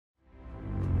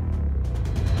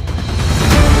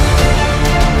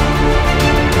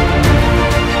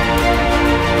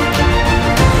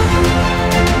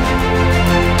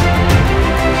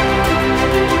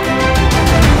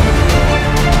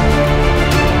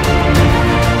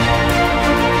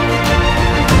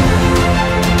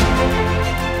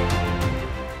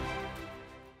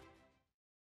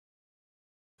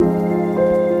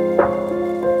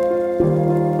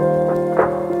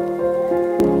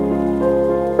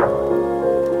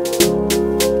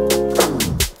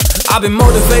I've been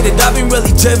motivated, I've been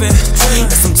really driven,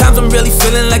 and sometimes I'm really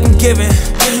feeling like I'm giving.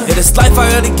 Yeah, this life I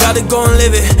already gotta go and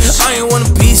live it. I ain't wanna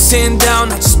be sitting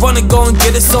down, I just wanna go and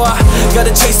get it. So I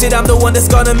gotta chase it, I'm the one that's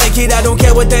gonna make it. I don't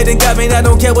care what they done got me, I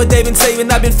don't care what they've been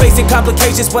saving. I've been facing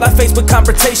complications, but I face with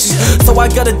confrontation. So I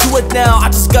gotta do it now,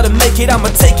 I just gotta make it. I'ma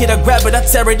take it, I grab it, I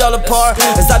tear it all apart.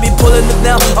 As I be pulling it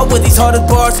now, up with these hardest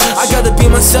bars. I gotta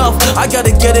be myself, I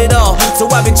gotta get it all.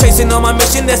 So I've been chasing on my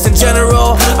mission, that's in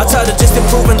general. I try to just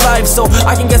improve in life so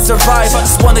I can get survive. I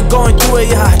just wanna go and do it,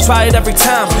 yeah, I try it every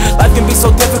time. Life can be so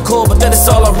difficult, but then it's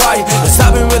all alright. Cause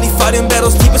I've been really fighting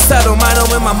battles deep inside of mine.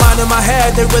 In my mind and my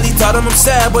head, they really thought I'm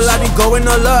sad. Well, I be going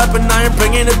all up and I ain't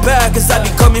bringing it back. Cause I be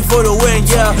coming for the win,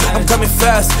 yeah, I'm coming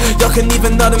fast. Y'all can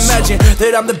even not imagine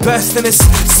that I'm the best in this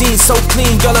scene. So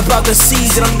clean, y'all about the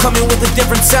seas. And I'm coming with a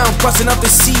different sound, crossing up the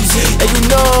seas. And you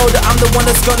know that I'm the one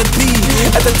that's gonna be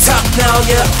at the top now,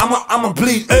 yeah, I'ma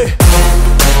bleed, ayy.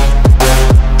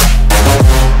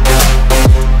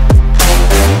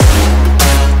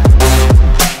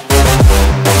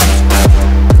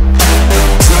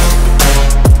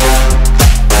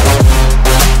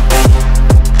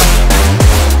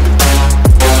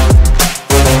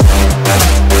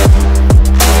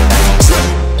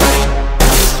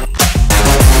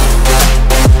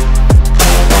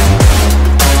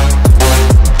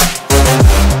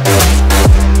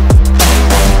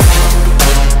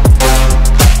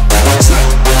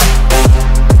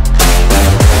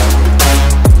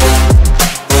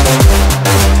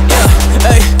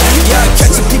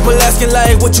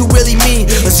 Like what you really mean,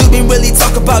 cause you been really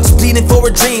talk about just bleeding for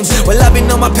a dream. Well, I've been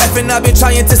on my path and I've been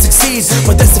trying to succeed,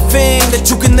 but that's the thing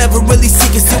that you can never really see.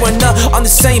 Cause you are not on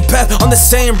the same path, on the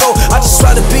same road. I just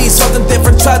try to be something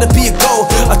different, try to be a goal.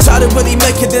 I try to really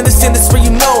make it in this industry,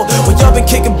 you know. When y'all been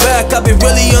kicking back, I've been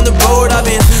really on the road. I've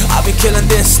been killing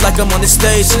this like I'm on the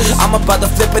stage. I'm about to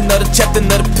flip another chapter,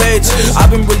 another page.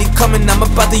 I've been really coming, I'm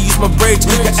about to use my rage.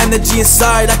 The energy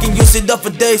inside, I can use it up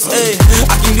for days, ayy.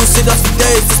 I can use it up for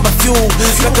days, it's my fuel.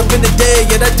 Back up in the day,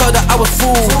 yeah, they thought that I was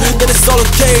fool. That it's all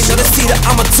okay, now they see that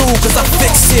I'm a tool. Cause I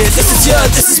fix it,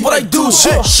 this is what I do,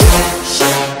 shit.